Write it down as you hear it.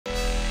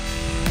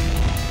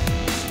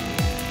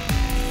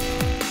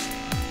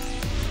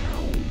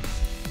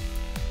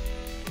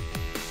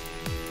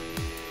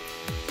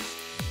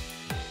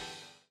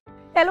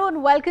Hello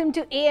and welcome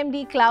to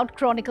AMD Cloud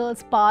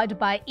Chronicles Powered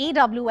by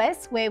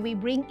AWS, where we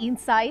bring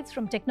insights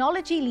from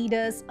technology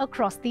leaders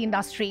across the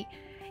industry.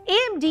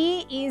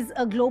 AMD is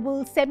a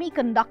global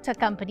semiconductor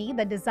company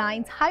that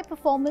designs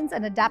high-performance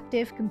and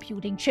adaptive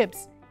computing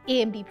chips.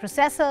 AMD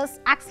processors,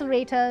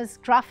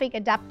 accelerators, graphic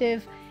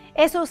adaptive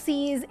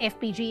SoCs,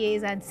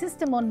 FPGAs, and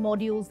system-on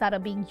modules that are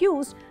being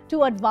used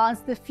to advance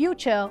the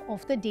future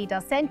of the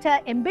data center,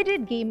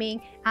 embedded gaming,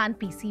 and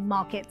PC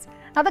markets.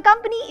 Now, the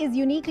company is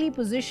uniquely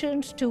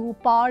positioned to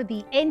power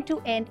the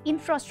end-to-end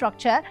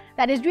infrastructure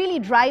that is really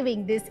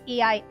driving this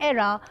AI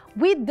era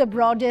with the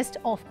broadest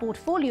of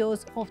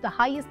portfolios of the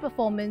highest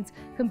performance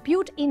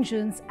compute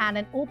engines and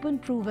an open,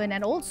 proven,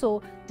 and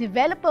also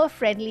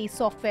developer-friendly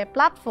software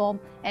platform,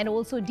 and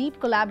also deep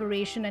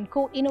collaboration and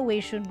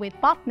co-innovation with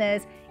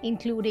partners,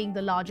 including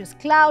the largest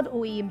cloud,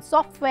 OEM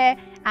software,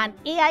 and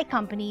AI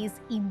companies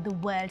in the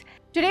world.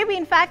 Today, we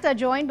in fact are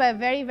joined by a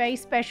very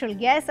special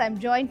guest. I'm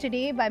joined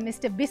today by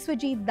Mr.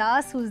 Biswajit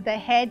Das, who's the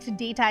head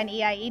data and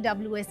AI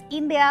AWS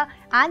India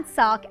and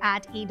SAARC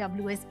at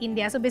AWS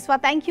India. So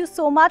Biswa, thank you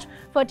so much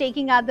for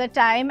taking out the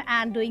time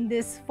and doing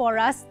this for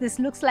us. This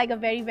looks like a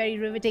very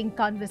riveting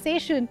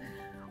conversation.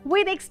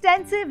 With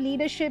extensive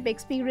leadership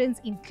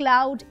experience in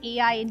cloud,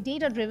 AI, and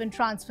data-driven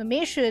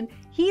transformation,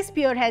 he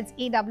spearheads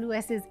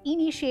AWS's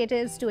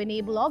initiatives to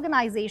enable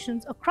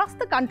organizations across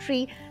the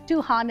country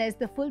to harness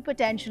the full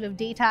potential of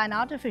data and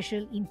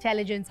artificial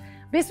intelligence.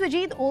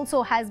 Biswajit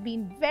also has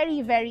been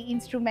very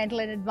instrumental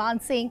in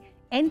advancing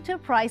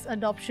enterprise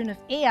adoption of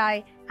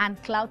AI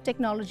and cloud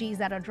technologies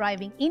that are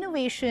driving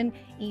innovation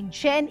in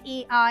Gen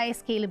AI,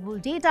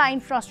 scalable data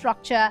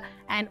infrastructure,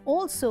 and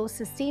also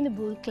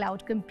sustainable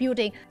cloud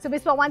computing. So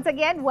Biswa, once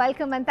again,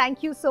 welcome and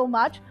thank you so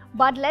much.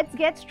 But let's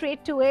get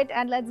straight to it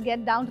and let's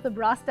get down to the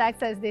brass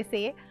tacks, as they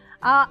say.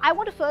 I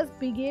want to first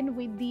begin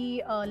with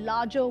the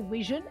larger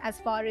vision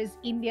as far as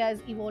India's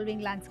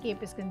evolving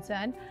landscape is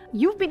concerned.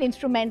 You've been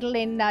instrumental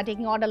in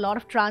taking on a lot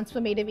of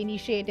transformative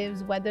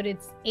initiatives, whether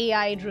it's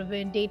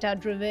AI-driven,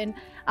 data-driven,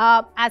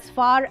 as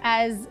far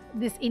as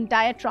this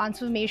entire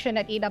transformation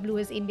at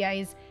AWS India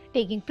is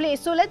taking place.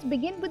 So let's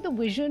begin with the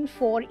vision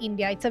for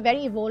India. It's a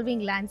very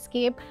evolving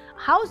landscape.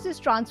 How is this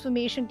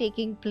transformation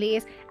taking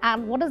place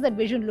and what does that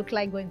vision look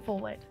like going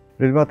forward?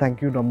 Ridhima,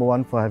 thank you, number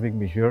one, for having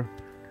me here.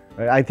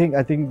 I think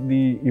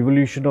the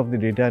evolution of the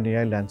data and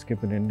AI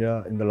landscape in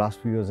India in the last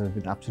few years has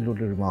been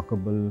absolutely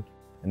remarkable,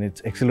 and it's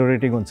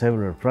accelerating on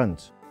several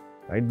fronts.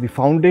 Right? The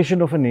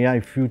foundation of an AI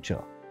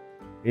future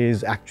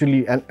is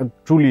actually, and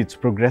truly its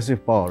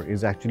progressive power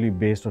is actually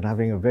based on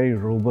having a very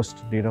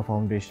robust data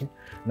foundation.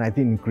 And I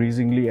think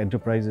increasingly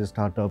enterprises,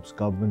 startups,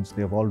 governments,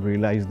 they've all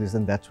realized this,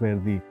 and that's where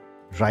the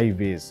drive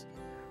is.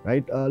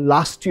 Right?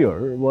 Last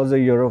year was a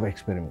year of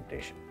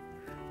experimentation.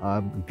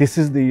 This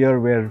is the year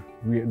where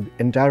the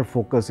entire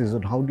focus is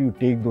on how do you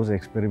take those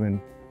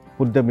experiments,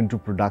 put them into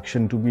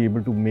production to be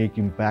able to make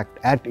impact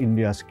at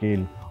India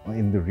scale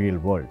in the real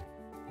world,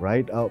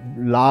 right? A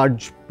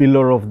large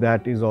pillar of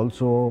that is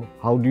also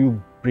how do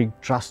you bring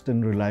trust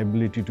and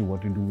reliability to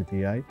what you do with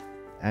AI.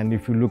 And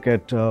if you look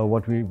at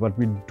what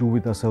we do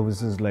with our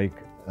services like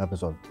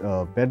Amazon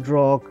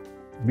Bedrock,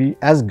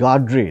 as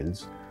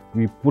guardrails,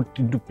 we put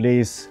into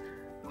place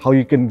how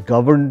you can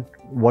govern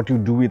what you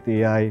do with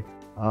AI.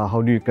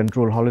 How do you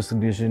control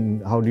hallucination?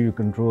 How do you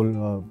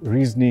control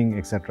reasoning,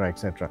 etc.,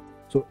 etc.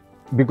 So,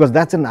 because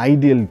that's an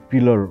ideal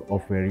pillar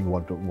of where you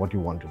want to, what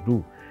you want to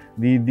do.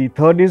 The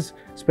third is,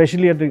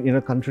 especially in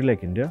a country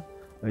like India,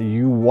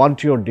 you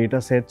want your data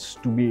sets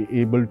to be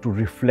able to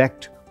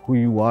reflect who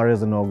you are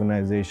as an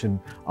organization,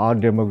 our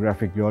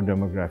demographic, your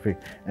demographic,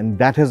 and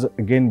that has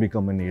again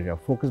become an area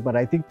of focus. But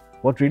I think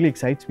what really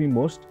excites me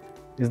most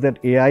is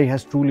that AI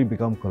has truly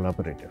become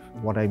collaborative.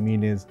 What I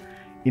mean is,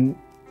 in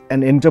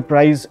an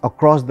enterprise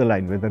across the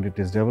line, whether it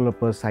is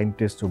developers,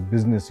 scientists, or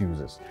business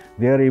users,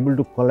 they are able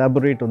to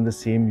collaborate on the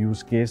same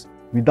use case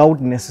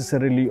without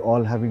necessarily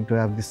all having to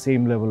have the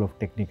same level of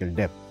technical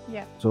depth.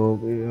 Yeah. So,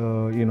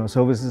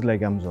 services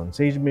like Amazon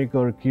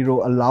SageMaker,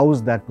 Kiro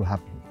allows that to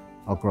happen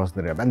across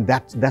the web, and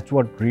that's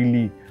what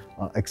really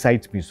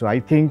excites me. So I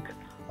think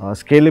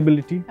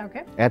scalability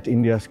at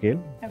India scale,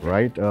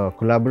 right?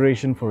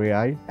 Collaboration for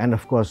AI, and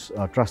of course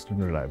trust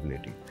and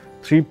reliability.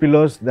 Three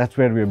pillars, that's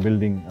where we're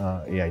building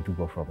AI to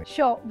go from it.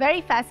 Sure,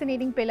 very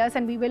fascinating pillars,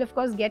 and we will of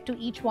course get to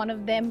each one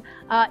of them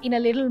in a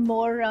little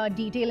more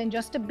detail in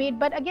just a bit.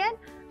 But again,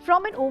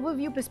 from an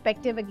overview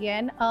perspective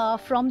again,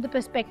 from the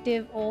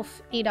perspective of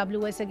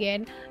AWS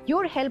again,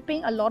 you're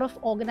helping a lot of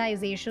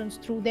organizations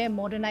through their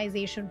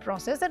modernization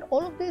process, and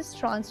all of this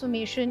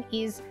transformation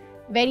is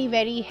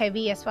very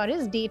heavy as far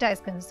as data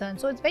is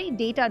concerned. So it's very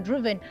data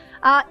driven.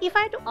 If I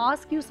had to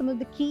ask you some of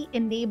the key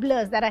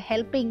enablers that are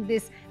helping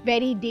this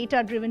very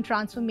data driven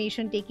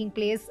transformation taking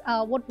place,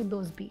 what would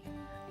those be?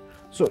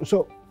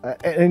 So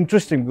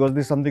interesting, because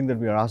this is something that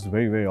we are asked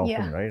very often,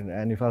 Yeah. right?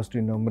 And if I was to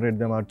enumerate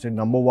them, I'd say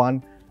number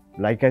one,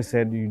 like I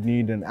said, you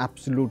need an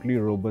absolutely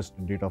robust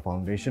data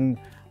foundation.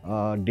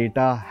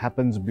 Data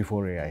happens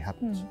before AI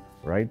happens,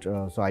 right?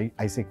 So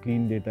I say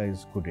clean data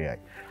is good AI.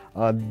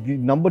 The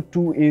number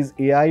two is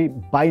AI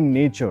by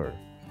nature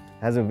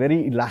has a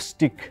very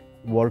elastic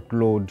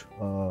workload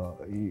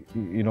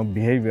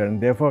behavior,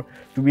 and therefore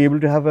to be able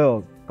to have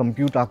a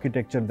compute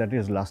architecture that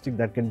is elastic,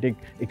 that can take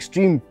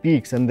extreme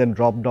peaks and then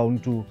drop down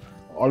to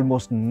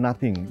almost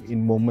nothing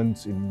in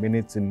moments, in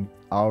minutes, in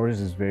hours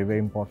is very, very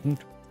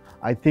important.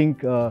 I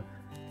think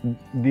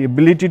the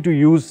ability to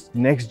use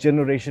next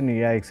generation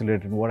AI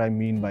accelerator, and what I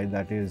mean by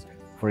that is,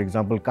 for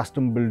example,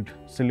 custom built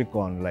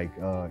silicon like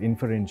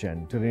Inference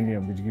and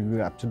Terranium, which give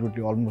you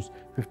absolutely almost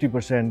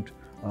 50%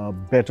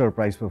 better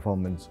price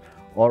performance,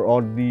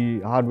 or the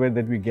hardware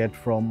that we get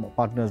from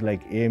partners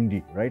like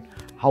AMD, right?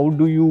 How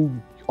do you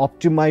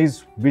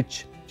optimize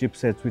which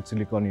chipsets, which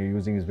silicon you're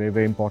using is very,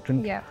 very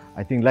important. Yeah.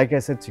 I think, like I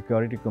said,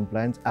 security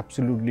compliance,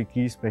 absolutely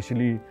key,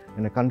 especially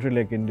in a country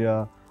like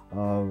India,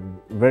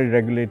 very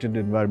regulated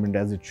environment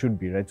as it should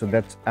be, right? So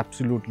that's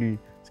absolutely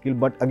skill.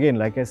 But again,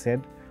 like I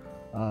said,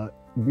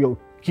 we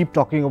keep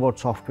talking about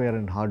software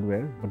and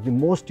hardware, but the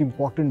most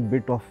important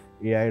bit of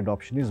AI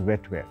adoption is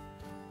wetware.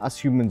 Us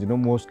humans,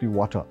 mostly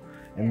water.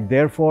 And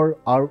therefore,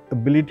 our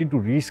ability to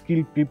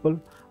reskill people,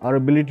 our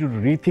ability to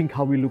rethink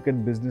how we look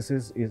at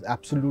businesses is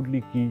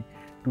absolutely key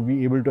to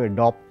be able to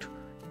adopt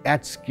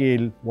at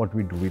scale what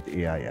we do with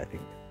AI, I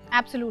think.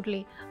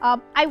 Absolutely.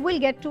 I will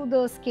get to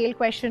the scale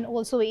question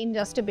also in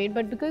just a bit,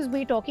 but because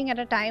we're talking at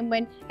a time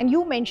when, and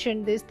you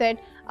mentioned this, that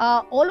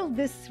all of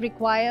this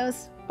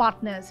requires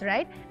partners,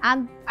 right?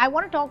 And I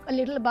want to talk a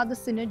little about the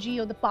synergy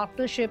or the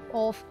partnership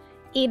of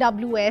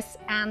AWS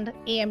and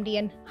AMD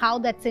and how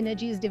that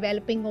synergy is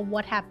developing or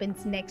what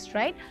happens next,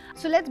 right?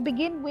 So let's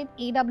begin with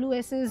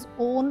AWS's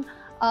own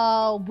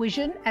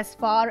vision as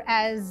far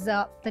as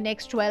the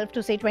next 12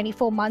 to say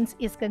 24 months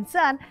is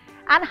concerned,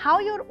 and how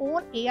your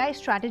own AI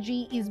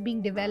strategy is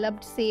being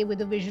developed, say with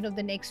the vision of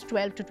the next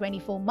 12 to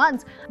 24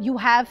 months. You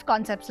have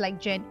concepts like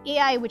Gen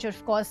AI, which are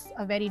of course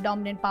a very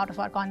dominant part of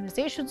our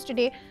conversations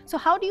today. So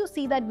how do you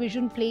see that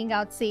vision playing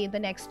out, say, in the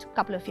next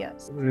couple of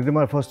years?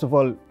 Ridhima, first of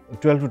all,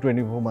 12 to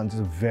 24 months is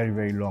a very,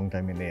 very long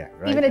time in AI,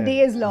 right? Even a day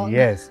is long.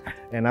 Yes,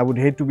 and I would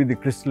hate to be the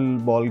crystal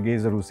ball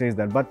gazer who says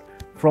that, but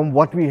from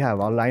what we have,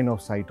 our line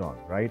of sight on,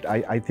 right?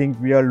 I think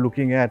we are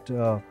looking at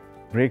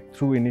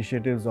breakthrough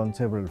initiatives on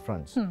several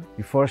fronts.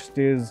 The first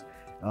is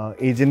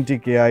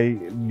agentic AI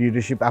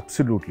leadership,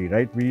 absolutely,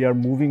 right? We are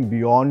moving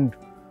beyond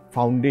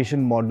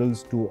foundation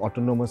models to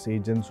autonomous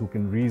agents who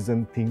can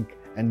reason, think,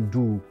 and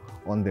do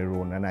on their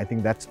own. And I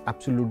think that's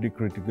absolutely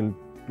critical,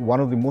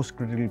 one of the most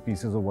critical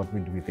pieces of what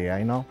we do with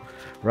AI now,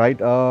 right?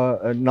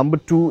 Number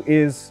two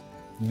is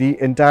the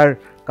entire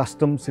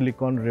custom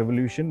silicon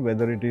revolution,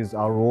 whether it is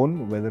our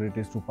own, whether it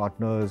is to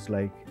partners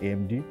like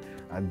AMD.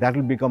 That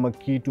will become a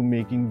key to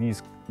making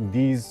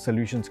these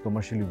solutions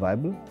commercially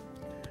viable.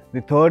 The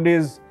third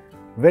is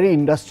very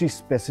industry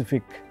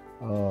specific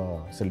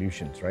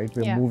solutions, right?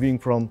 We're moving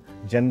from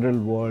general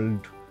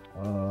world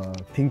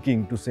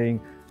thinking to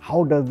saying,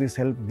 how does this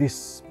help this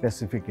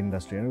specific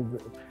industry?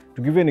 And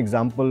to give you an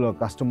example, a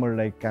customer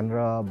like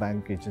Canara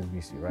Bank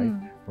HSBC,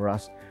 right? For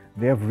us,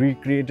 they have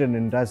recreated an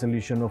entire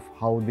solution of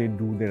how they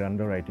do their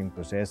underwriting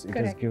process. It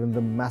has given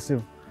them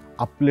massive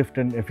uplift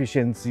and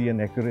efficiency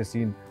and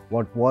accuracy in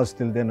what was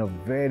till then a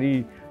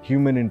very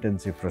human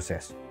intensive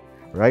process,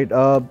 right?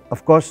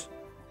 Of course,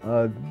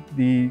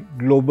 the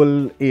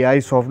global AI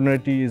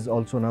sovereignty is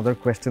also another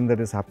question that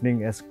is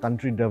happening as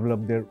countries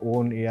develop their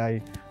own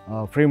AI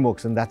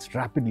frameworks, and that's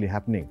rapidly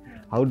happening.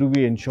 How do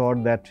we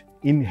ensure that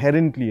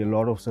inherently a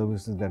lot of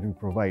services that we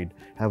provide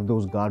have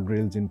those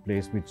guardrails in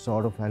place which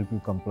sort of help you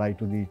comply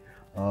to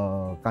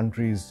the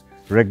country's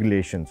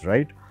regulations,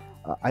 right?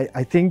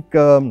 I think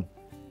the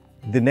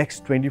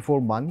next 24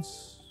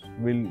 months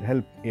will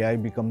help AI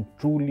become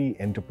truly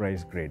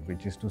enterprise grade,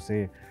 which is to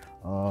say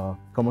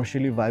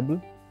commercially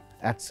viable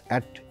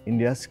at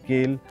India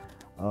scale,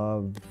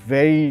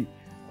 very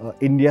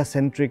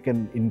India-centric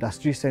and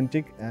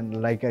industry-centric,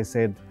 and like I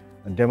said,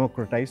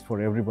 democratized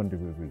for everyone to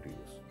be able to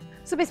use.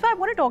 So Biswa, I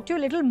want to talk to you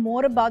a little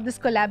more about this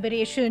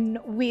collaboration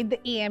with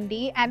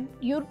AMD, and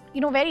you're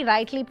very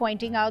rightly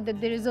pointing out that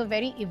there is a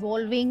very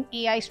evolving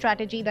AI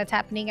strategy that's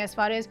happening as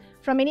far as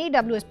from an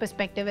AWS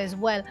perspective as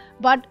well.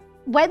 But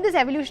when this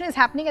evolution is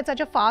happening at such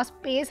a fast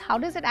pace, how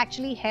does it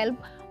actually help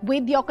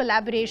with your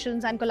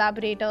collaborations and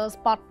collaborators,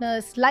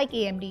 partners like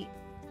AMD?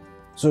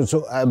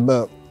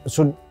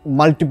 So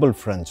multiple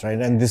fronts, right?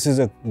 And this is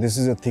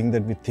a thing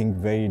that we think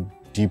very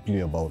deeply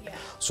about.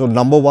 So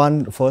number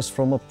one, first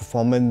from a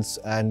performance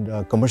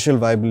and commercial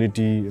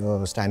viability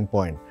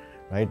standpoint,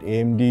 right?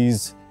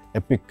 AMD's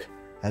EPIC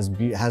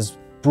has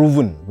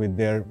proven with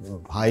their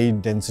high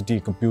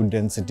density, compute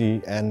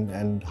density,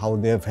 and how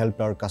they have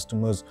helped our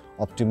customers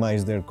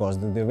optimize their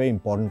costs. They're a very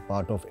important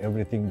part of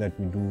everything that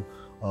we do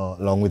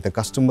along with the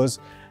customers.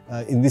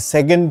 In the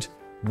second,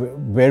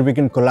 where we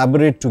can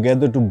collaborate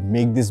together to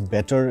make this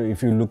better,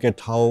 if you look at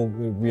how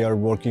we are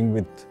working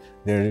with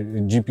their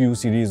GPU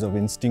series of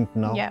Instinct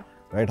now,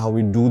 right? How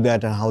we do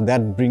that and how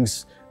that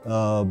brings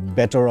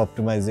better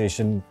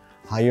optimization,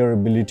 higher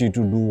ability to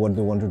do what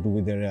they want to do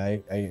with their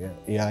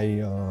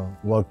AI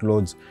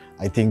workloads.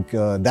 I think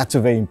that's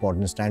a very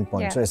important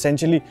standpoint. So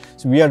essentially,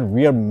 we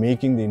are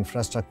making the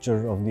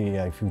infrastructure of the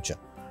AI future,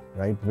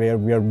 right? Where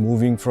we are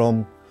moving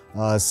from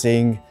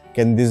saying,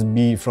 can this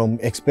be from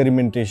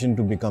experimentation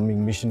to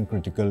becoming mission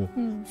critical,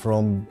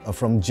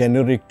 from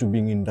generic to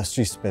being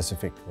industry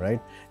specific,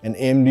 right? And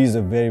AMD is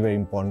a very, very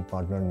important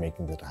partner in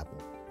making that happen.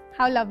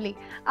 How lovely.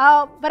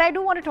 But I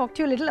do want to talk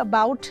to you a little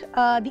about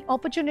the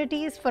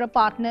opportunities for a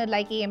partner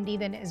like AMD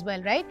then as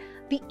well, right?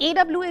 The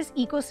AWS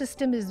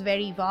ecosystem is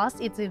very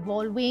vast, it's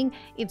evolving,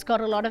 it's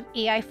got a lot of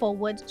AI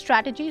forward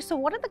strategies. So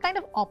what are the kind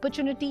of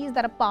opportunities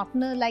that a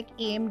partner like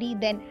AMD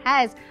then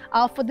has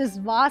for this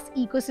vast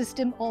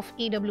ecosystem of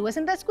AWS?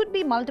 And this could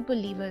be multiple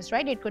levers,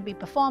 right? It could be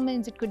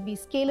performance, it could be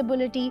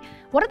scalability.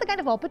 What are the kind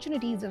of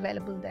opportunities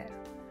available there?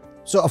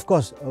 So of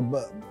course,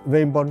 a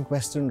very important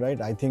question, right?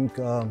 I think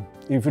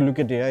if you look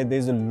at AI,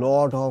 there's a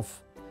lot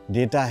of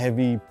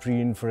data-heavy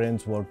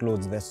pre-inference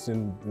workloads that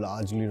still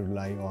largely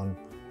rely on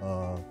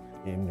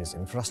AMD's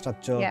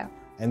infrastructure. Yeah.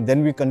 And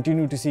then we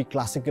continue to see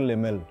classical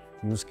ML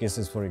use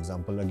cases, for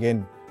example,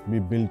 again, be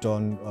built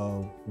on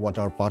what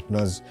our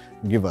partners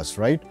give us,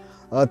 right?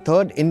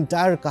 Third,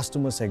 entire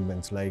customer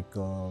segments like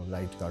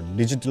our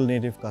digital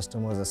native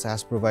customers, the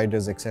SaaS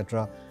providers,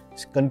 etc.,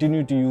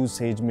 continue to use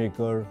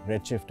SageMaker,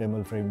 Redshift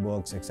ML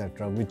frameworks,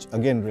 etc., which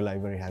again rely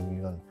very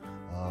heavily on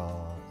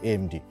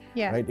AMD.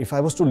 Yeah. Right? If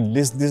I was to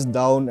list this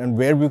down and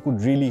where we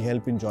could really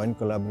help in joint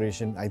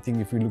collaboration, I think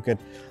if you look at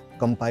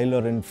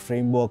compiler and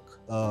framework,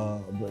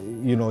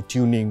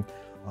 tuning,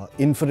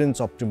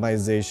 inference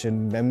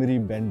optimization, memory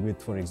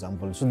bandwidth, for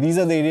example. So these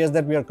are the areas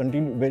that where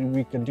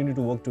we continue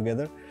to work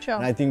together. Sure.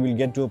 And I think we'll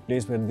get to a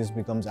place where this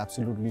becomes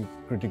absolutely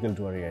critical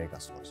to our AI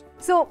customers.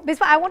 So,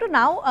 Biswa, I want to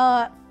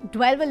now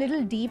delve a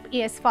little deep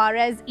as far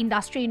as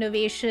industry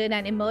innovation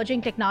and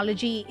emerging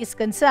technology is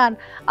concerned.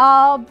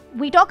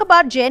 We talk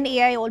about Gen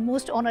AI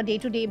almost on a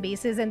day-to-day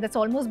basis, and that's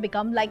almost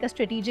become like a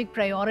strategic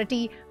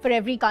priority for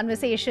every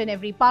conversation,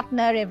 every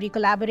partner, every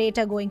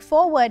collaborator going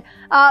forward.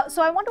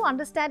 So I want to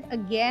understand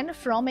again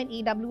from an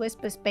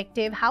AWS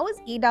perspective, how is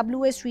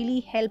AWS really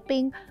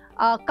helping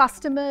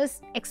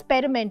customers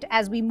experiment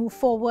as we move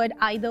forward,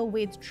 either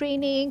with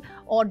training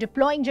or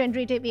deploying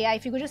generative AI?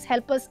 If you could just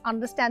help us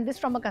understand this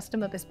from a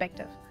customer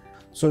perspective.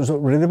 So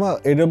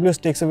Ridhima, AWS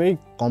takes a very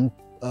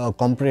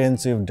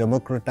comprehensive,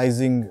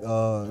 democratizing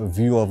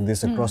view of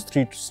this across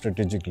three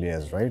strategic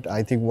layers, right?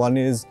 I think one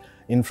is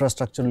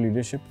infrastructure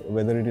leadership,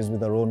 whether it is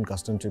with our own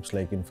custom chips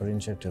like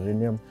Inferentia,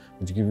 Terranium,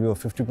 which give you a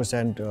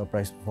 50%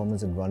 price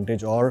performance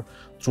advantage, or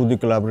through the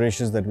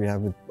collaborations that we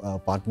have with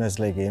partners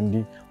like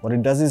AMD. What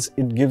it does is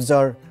it gives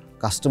our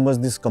customers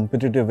this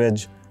competitive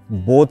edge,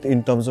 both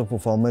in terms of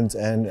performance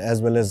and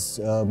as well as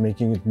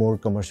making it more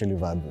commercially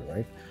viable,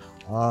 right?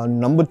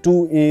 Number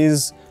two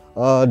is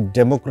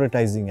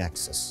democratizing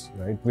access,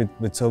 right?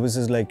 With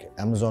services like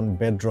Amazon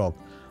Bedrock,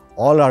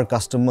 all our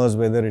customers,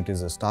 whether it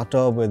is a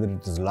startup, whether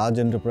it is a large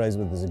enterprise,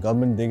 whether it's a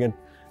government,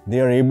 they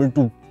are able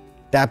to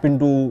tap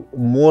into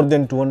more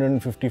than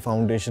 250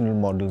 foundational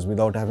models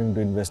without having to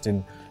invest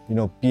in,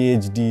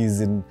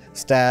 PhDs in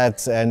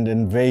stats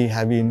and very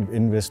heavy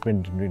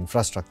investment in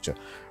infrastructure.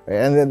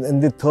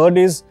 And the third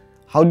is,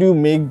 how do you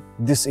make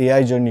this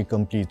AI journey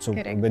complete? So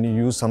Correct. When you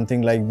use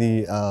something like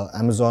the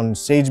Amazon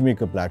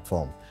SageMaker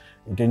platform,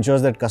 it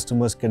ensures that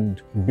customers can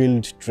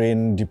build,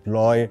 train,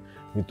 deploy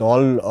with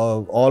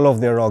all of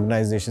their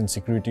organization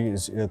security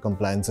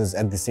compliances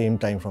at the same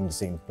time from the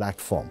same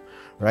platform,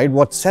 right?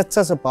 What sets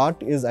us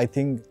apart is, I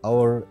think,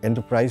 our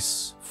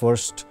enterprise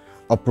first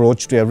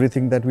approach to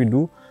everything that we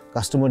do.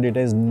 Customer data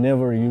is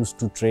never used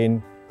to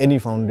train any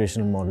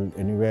foundational model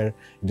anywhere.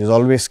 It is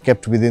always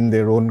kept within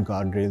their own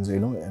guardrails,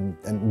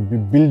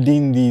 and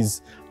building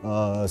these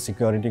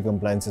security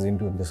compliances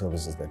into the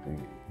services that we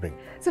bring.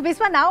 So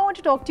Biswa, now I want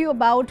to talk to you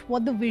about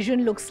what the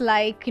vision looks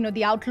like,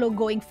 the outlook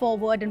going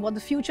forward and what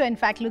the future in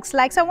fact looks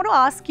like. So I want to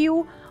ask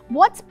you,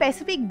 what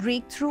specific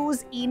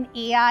breakthroughs in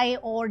AI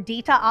or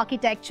data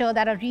architecture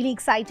that are really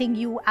exciting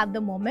you at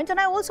the moment? And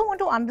I also want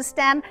to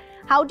understand,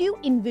 how do you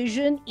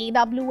envision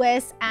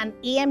AWS and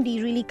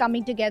AMD really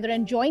coming together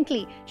and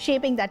jointly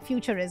shaping that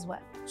future as well?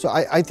 So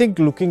I think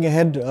looking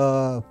ahead,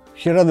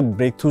 here are the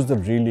breakthroughs that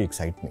really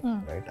excite me,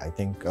 right? I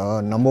think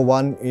number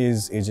one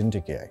is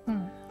agentic AI.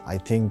 I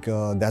think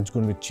that's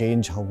going to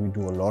change how we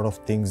do a lot of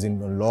things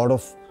in a lot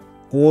of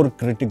core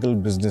critical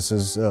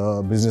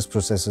business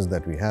processes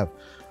that we have,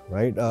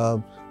 right?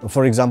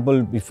 For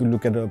example, if you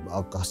look at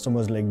our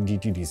customers like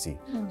DTDC,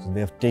 so they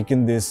have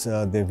taken this,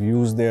 they've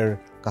used their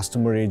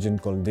customer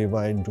agent called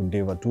Deva into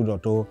Deva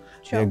 2.0. Sure.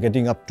 They're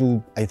getting up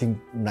to, I think,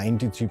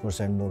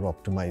 93% more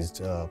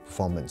optimized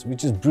performance,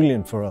 which is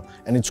brilliant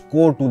and it's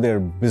core to their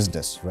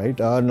business, right?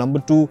 Number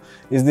two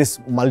is this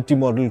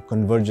multimodal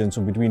convergence,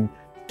 so between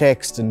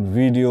text and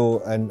video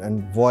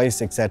and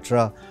voice,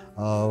 etc.,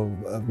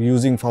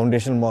 using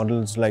foundational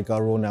models like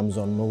our own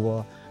Amazon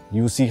Nova.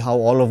 You see how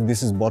all of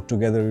this is brought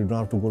together. You don't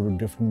have to go to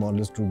different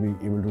models to be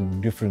able to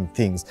do different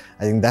things.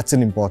 I think that's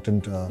an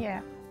important.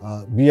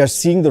 We are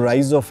seeing the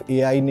rise of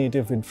AI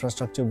native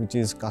infrastructure, which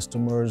is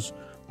customers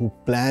who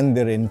plan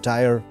their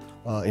entire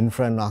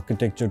infra and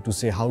architecture to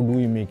say, how do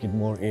we make it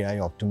more AI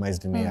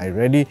optimized and AI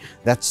ready?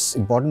 That's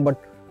important. But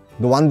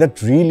The one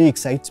that really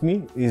excites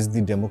me is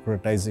the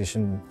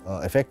democratization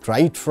effect,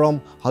 right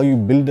from how you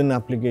build an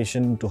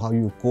application to how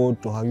you code,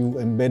 to how you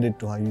embed it,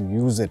 to how you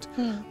use it,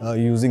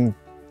 using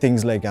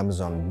things like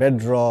Amazon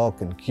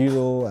Bedrock and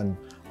Kiro and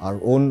our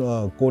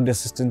own code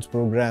assistance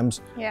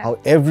programs, how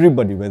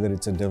everybody, whether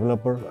it's a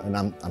developer, and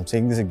I'm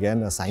saying this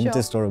again, a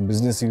scientist or a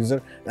business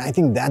user, and I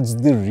think that's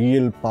the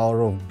real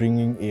power of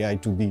bringing AI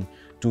to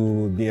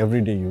the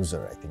everyday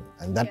user, I think,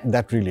 and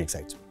that really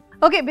excites me.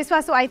 Okay,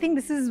 Biswa, so I think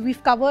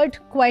we've covered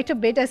quite a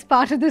bit as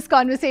part of this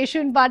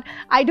conversation, but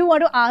I do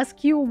want to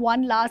ask you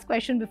one last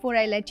question before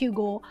I let you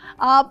go.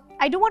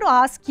 I do want to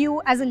ask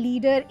you, as a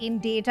leader in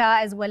data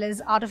as well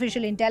as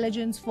artificial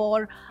intelligence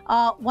for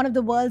one of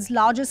the world's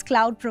largest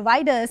cloud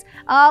providers,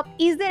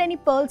 is there any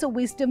pearls of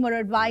wisdom or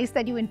advice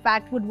that you in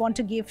fact would want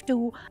to give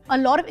to a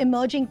lot of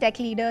emerging tech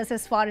leaders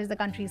as far as the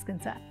country is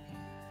concerned?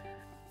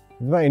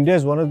 India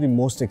is one of the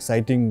most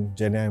exciting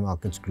Gen AI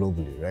markets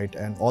globally, right?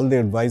 And all the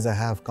advice I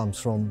have comes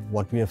from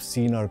what we have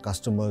seen our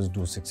customers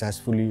do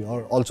successfully,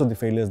 or also the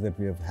failures that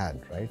we have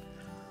had, right?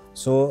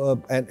 So,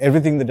 and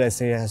everything that I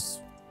say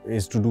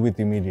is to do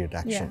with immediate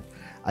action.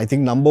 I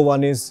think number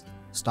one is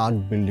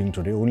start building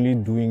today. Only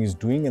doing is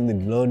doing, and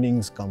the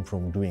learnings come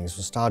from doing.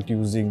 So start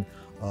using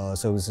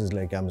services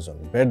like Amazon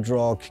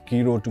Bedrock,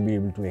 Kiro to be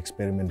able to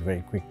experiment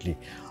very quickly.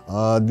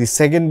 The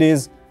second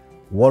is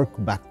work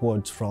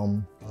backwards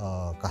from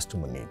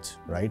customer needs,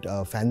 right?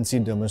 Fancy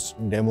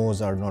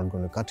demos are not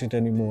going to cut it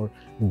anymore.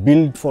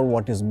 Build for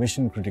what is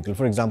mission critical.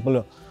 For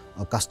example,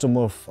 a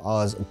customer of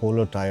ours,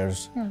 Apollo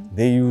Tires,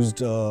 they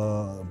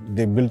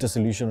built a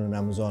solution on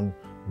Amazon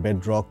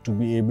Bedrock to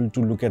be able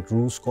to look at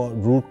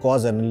root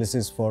cause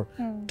analysis for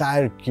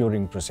tire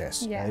curing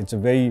process. It's a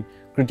very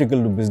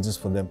critical to business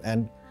for them,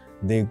 and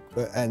they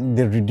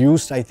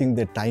reduced, I think,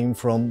 their time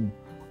from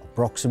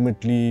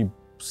approximately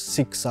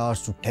 6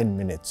 hours to 10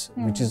 minutes,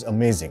 which is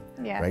amazing,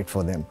 right,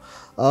 for them.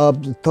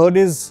 The third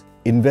is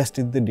invest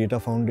in the data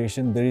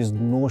foundation. There is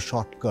no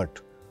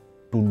shortcut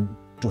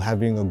to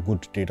having a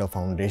good data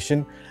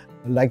foundation.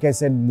 Like I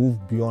said,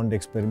 move beyond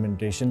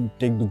experimentation,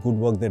 take the good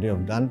work that you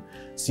have done,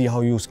 see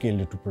how you scale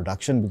it to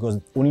production, because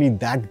only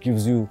that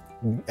gives you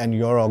and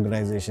your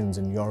organizations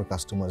and your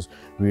customers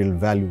real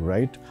value,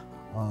 right?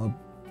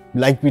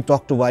 Like we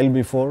talked a while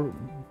before,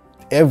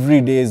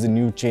 every day is a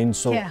new change,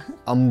 so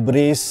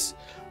embrace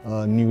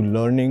new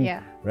learning,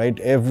 right?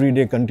 Every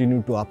day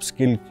continue to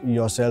upskill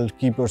yourself,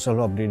 keep yourself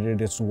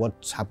updated as to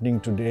what's happening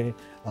today,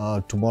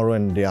 tomorrow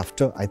and day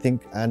after, I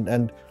think.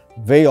 And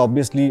very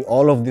obviously,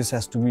 all of this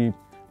has to be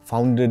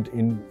founded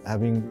in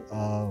having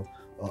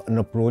an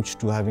approach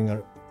to having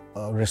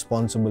a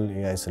responsible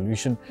AI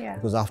solution,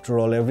 because after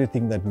all,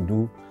 everything that we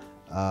do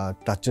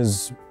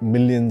touches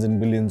millions and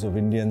billions of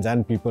Indians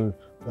and people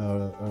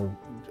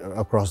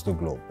across the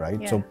globe,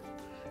 right? So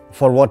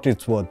for what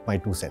it's worth, my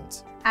 2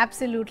 cents.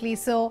 Absolutely.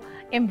 So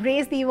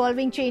embrace the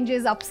evolving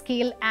changes,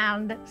 upscale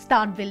and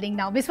start building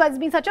now. Biswa, it's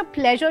been such a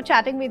pleasure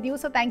chatting with you.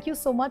 So thank you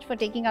so much for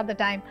taking out the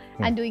time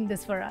and doing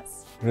this for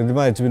us.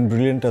 Ridhima, it's been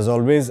brilliant as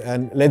always.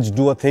 And let's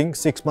do a thing.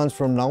 6 months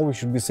from now, we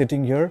should be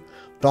sitting here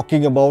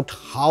talking about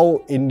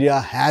how India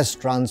has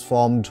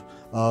transformed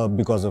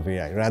because of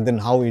AI, rather than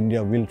how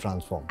India will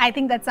transform. I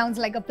think that sounds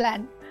like a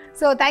plan.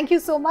 So thank you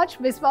so much,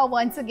 Biswa,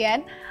 once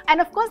again. And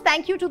of course,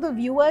 thank you to the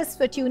viewers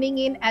for tuning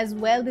in as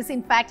well. This,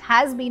 in fact,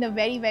 has been a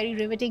very, very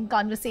riveting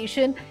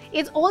conversation.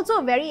 It's also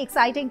a very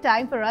exciting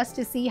time for us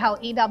to see how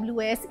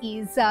AWS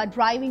is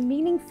driving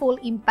meaningful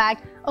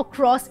impact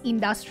across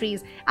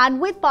industries. And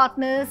with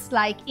partners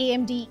like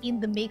AMD in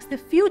the mix, the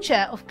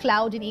future of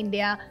cloud in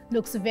India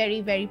looks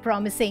very, very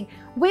promising.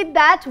 With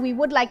that, we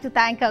would like to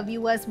thank our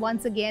viewers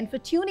once again for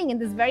tuning in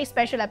this very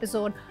special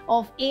episode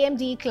of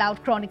AMD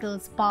Cloud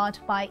Chronicles powered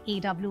by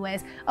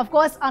AWS. Of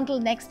course, until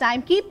next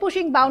time, keep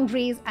pushing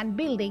boundaries and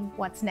building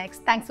what's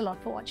next. Thanks a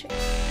lot for watching.